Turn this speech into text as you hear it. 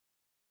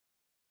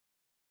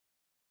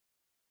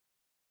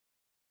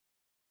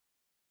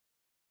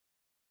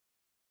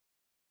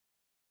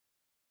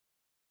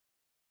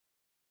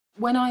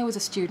When I was a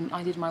student,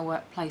 I did my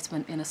work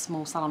placement in a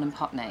small salon in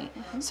Putney.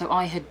 So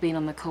I had been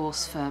on the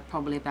course for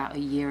probably about a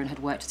year and had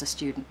worked as a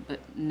student,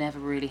 but never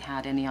really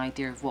had any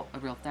idea of what a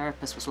real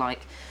therapist was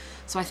like.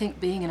 So I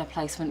think being in a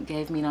placement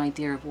gave me an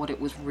idea of what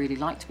it was really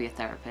like to be a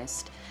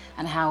therapist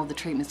and how the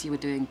treatments you were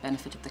doing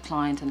benefited the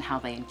client and how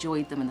they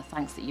enjoyed them and the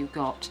thanks that you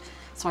got.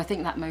 So I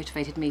think that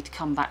motivated me to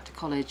come back to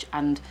college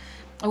and,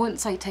 I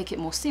wouldn't say take it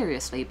more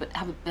seriously, but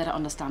have a better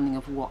understanding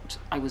of what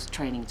I was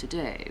training to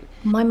do.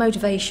 My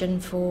motivation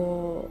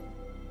for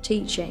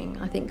teaching,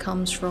 I think,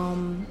 comes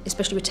from,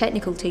 especially with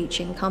technical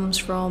teaching, comes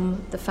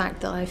from the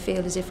fact that I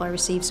feel as if I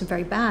received some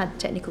very bad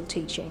technical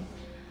teaching.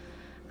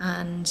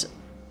 And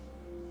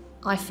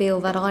I feel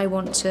that I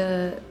want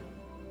to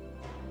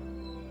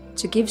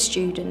give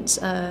students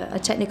a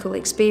technical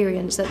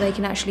experience that they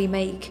can actually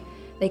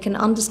they can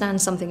understand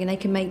something and they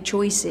can make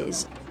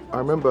choices. I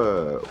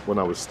remember when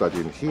I was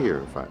studying here,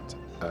 in fact,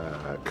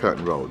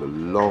 Curtain Road, a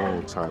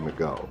long time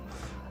ago.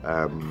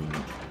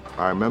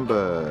 I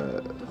remember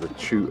the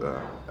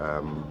tutor,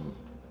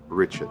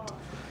 Richard,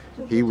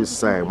 he was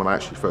saying, when I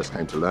actually first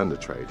came to learn the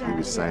trade, he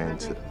was saying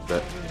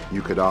that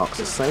you could ask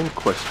the same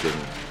question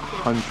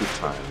 100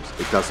 times,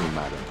 it doesn't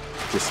matter,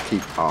 just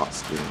keep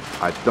asking.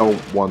 I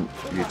don't want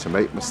you to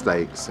make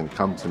mistakes and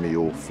come to me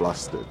all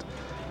flustered.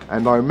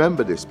 And I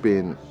remember this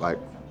being like,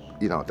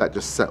 you know, that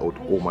just settled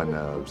all my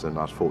nerves, and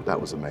I thought that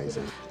was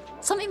amazing.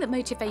 Something that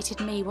motivated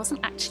me wasn't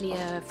actually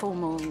a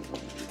formal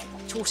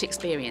taught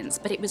experience,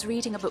 but it was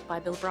reading a book by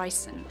Bill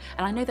Bryson.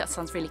 And I know that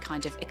sounds really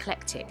kind of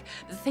eclectic,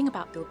 but the thing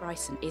about Bill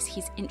Bryson is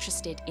he's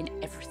interested in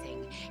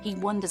everything. He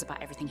wonders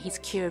about everything, he's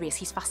curious,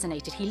 he's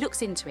fascinated, he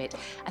looks into it,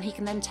 and he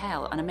can then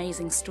tell an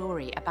amazing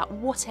story about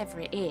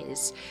whatever it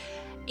is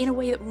in a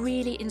way that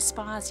really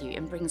inspires you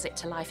and brings it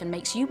to life and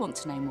makes you want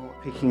to know more.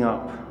 Picking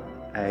up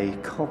a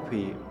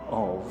copy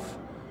of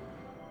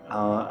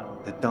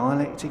The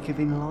Dialectic of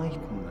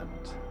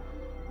Enlightenment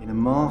in a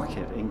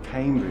market in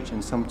Cambridge,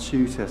 and some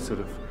tutor sort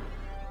of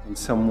in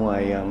some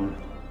way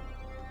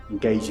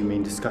engaging me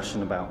in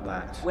discussion about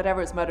that. Whatever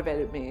has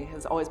motivated me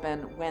has always been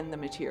when the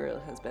material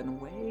has been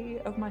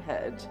way over my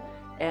head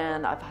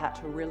and I've had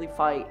to really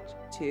fight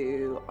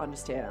to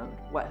understand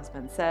what has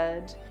been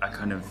said. I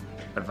kind of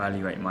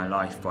evaluate my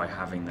life by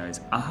having those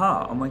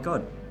aha, oh my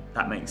god,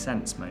 that makes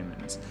sense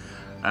moments.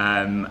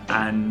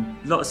 And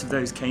lots of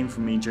those came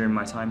from me during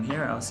my time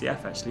here at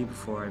LCF, actually,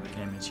 before I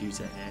became a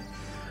tutor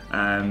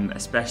here.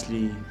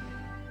 Especially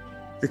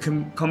the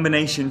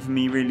combination for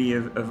me really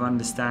of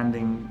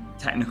understanding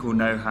technical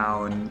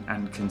know-how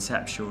and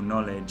conceptual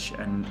knowledge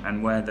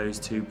and where those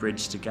two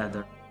bridge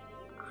together.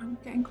 I'm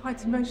getting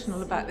quite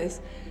emotional about this.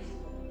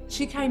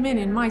 She came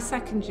in my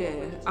second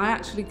year. I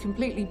actually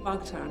completely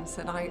bugged her and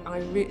said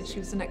she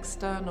was an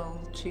external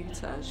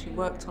tutor. She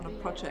worked on a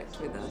project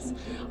with us.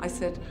 I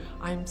said,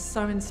 I'm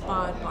so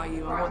inspired by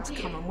you, I want to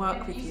come and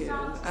work with you.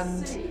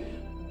 And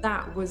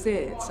that was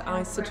it.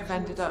 I sort of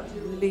ended up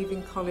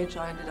leaving college,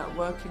 I ended up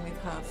working with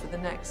her for the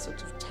next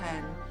sort of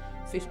 10,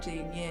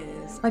 15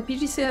 years. My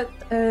PGC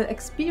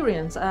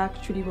experience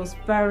actually was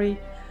very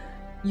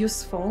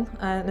useful,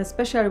 and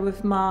especially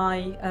with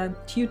my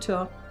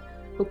tutor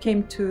who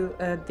came to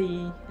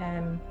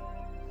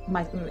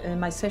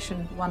my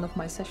session, one of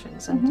my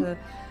sessions, and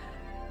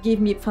gave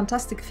me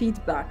fantastic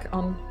feedback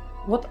on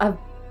what I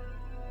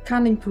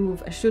can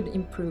improve, I should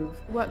improve.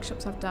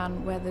 Workshops I've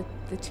done where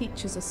the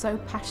teachers are so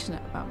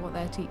passionate about what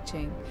they're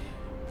teaching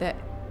that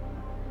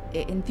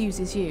it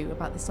enthuses you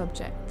about the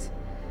subject.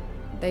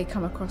 They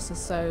come across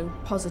as so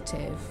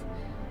positive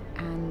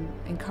and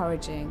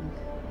encouraging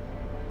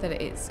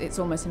that it's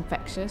almost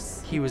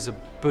infectious. He was a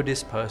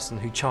Buddhist person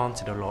who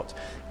chanted a lot,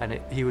 and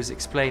he was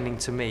explaining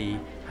to me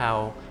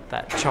how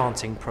that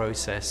chanting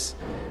process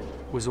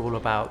was all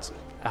about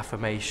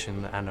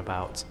affirmation and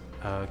about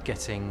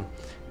getting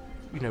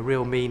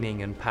real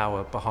meaning and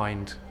power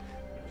behind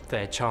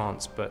their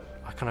chants,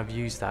 but I kind of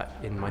used that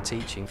in my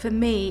teaching. For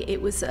me,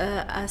 it was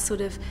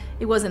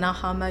it was an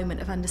aha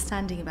moment of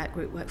understanding about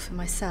group work for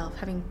myself,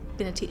 having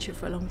been a teacher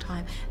for a long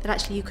time, that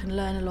actually you can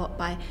learn a lot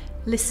by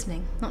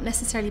listening, not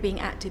necessarily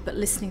being active, but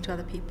listening to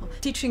other people.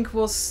 Teaching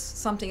was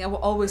something I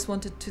always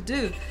wanted to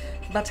do,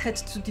 but had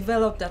to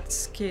develop that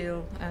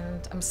skill,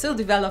 and I'm still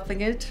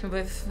developing it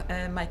with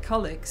my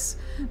colleagues.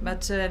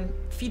 But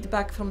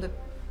feedback from the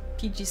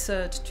PG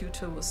Cert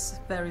tutor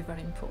was very,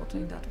 very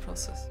important in that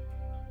process.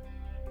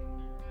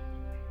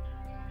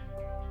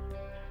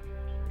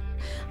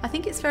 I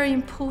think it's very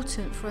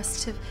important for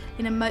us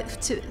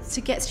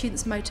to get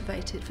students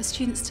motivated, for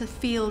students to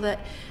feel that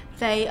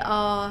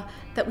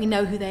we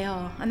know who they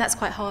are, and that's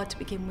quite hard to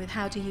begin with.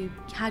 How do you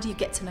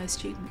get to know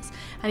students,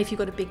 and if you've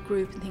got a big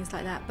group and things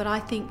like that. But I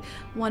think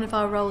one of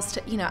our roles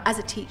as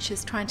a teacher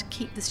is trying to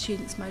keep the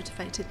students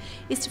motivated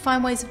is to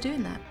find ways of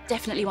doing that.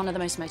 Definitely one of the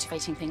most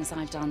motivating things that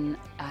I've done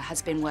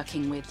has been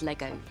working with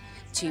Lego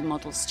to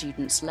model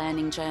students'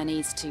 learning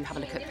journeys, to have a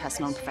look at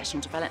personal and professional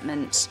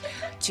development,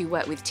 to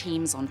work with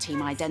teams on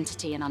team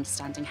identity and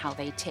understanding how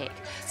they tick.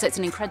 So it's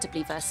an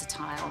incredibly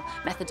versatile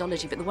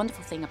methodology, but the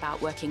wonderful thing about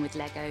working with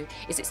Lego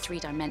is it's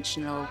three-dimensional.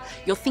 emotional,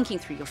 you're thinking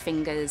through your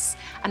fingers,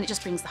 and it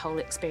just brings the whole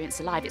experience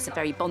alive. It's a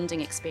very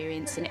bonding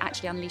experience, and it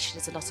actually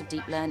unleashes a lot of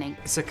deep learning.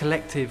 It's a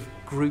collective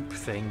group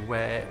thing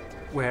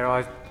where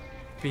I've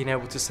been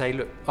able to say,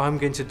 look, I'm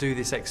going to do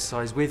this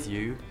exercise with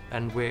you,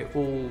 and we're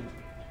all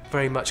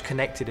very much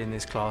connected in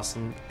this class,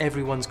 and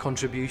everyone's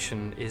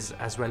contribution is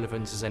as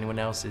relevant as anyone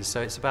else's.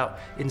 So it's about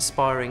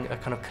inspiring a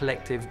kind of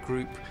collective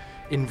group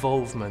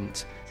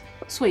involvement.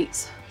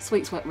 Sweets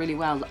work really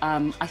well.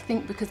 I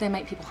think because they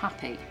make people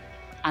happy.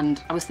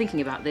 And I was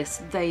thinking about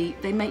this, they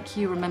make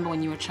you remember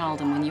when you were a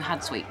child and when you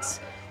had sweets.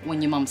 When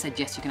your mum said,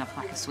 yes, you can have a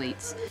pack of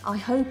sweets. I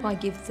hope I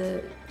give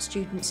the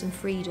students some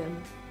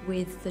freedom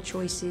with the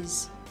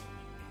choices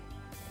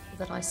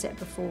that I set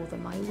before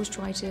them. I always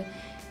try to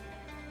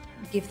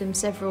give them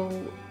several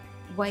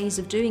ways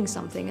of doing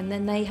something, and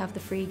then they have the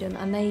freedom,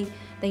 and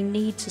they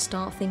need to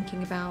start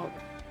thinking about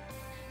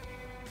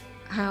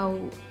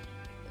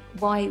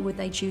why would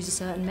they choose a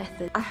certain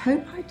method. I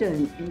hope I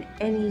don't in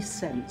any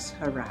sense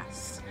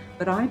harass,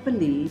 but I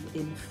believe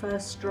in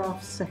first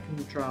draft,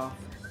 second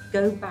draft,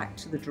 go back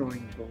to the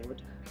drawing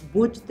board.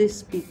 Would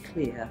this be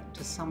clear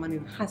to someone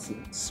who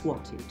hasn't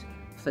swatted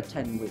for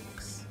 10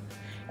 weeks?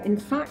 In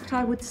fact,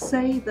 I would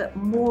say that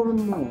more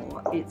and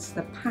more it's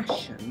the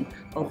passion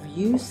of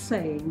you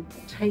saying,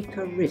 take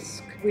a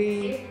risk.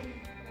 We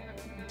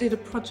did a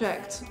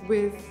project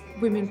with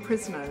women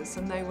prisoners,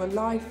 and they were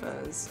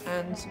lifers,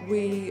 and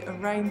we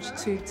arranged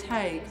to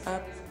take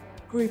a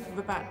group of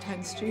about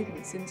 10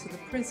 students into the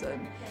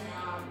prison.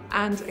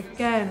 And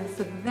again,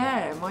 for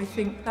them, I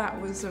think that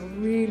was a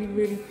really,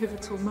 really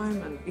pivotal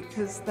moment,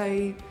 because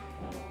they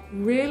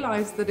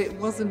realised that it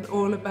wasn't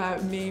all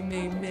about me,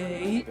 me,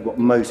 me. What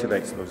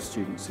motivates a lot of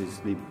students is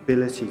the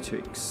ability to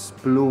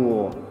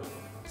explore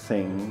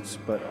things,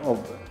 but of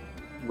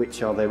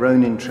which are their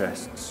own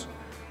interests,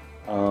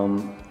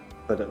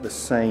 but at the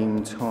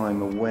same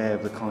time aware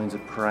of the kinds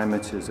of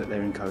parameters that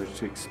they're encouraged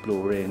to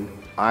explore in.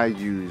 I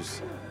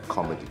use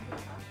comedy.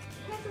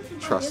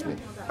 Trust me.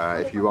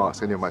 If you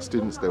ask any of my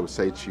students, they will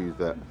say to you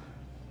that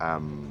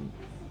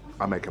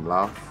I make them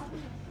laugh,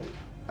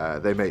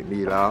 they make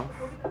me laugh,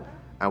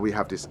 and we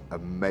have this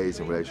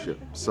amazing relationship.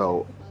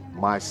 So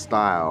my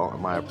style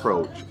and my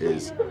approach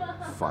is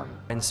fun.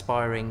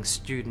 Inspiring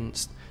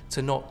students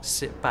to not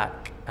sit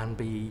back and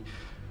be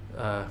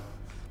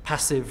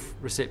passive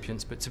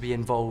recipients, but to be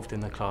involved in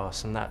the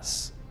class, and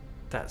that's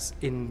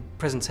in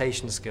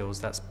presentation skills,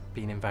 that's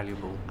been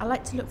invaluable. I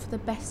like to look for the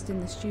best in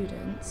the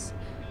students,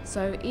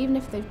 so even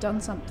if they've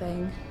done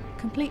something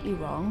completely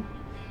wrong,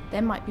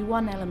 there might be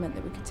one element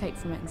that we could take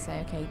from it and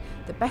say, okay,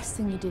 the best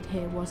thing you did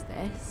here was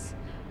this,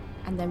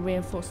 and then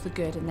reinforce the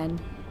good and then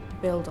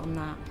build on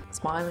that.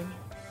 Smiling,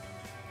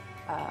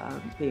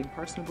 being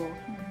personable,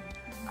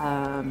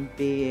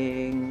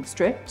 being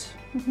strict,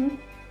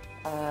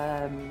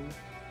 I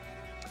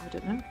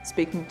don't know,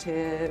 speaking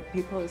to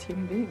people as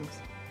human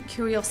beings.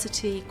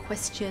 Curiosity,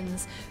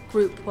 questions,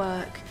 group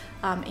work,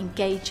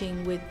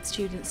 engaging with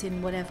students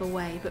in whatever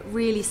way, but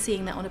really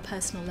seeing that on a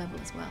personal level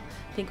as well.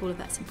 I think all of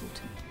that's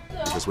important.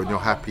 Because when you're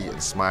happy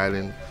and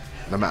smiling,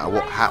 no matter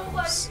what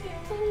happens,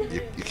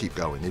 you keep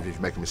going, even if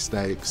you make a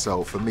mistake.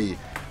 So for me,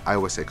 I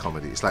always say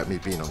comedy. It's like me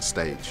being on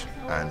stage,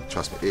 and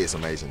trust me, it is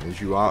amazing. As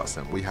you ask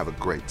them, we have a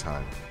great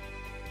time.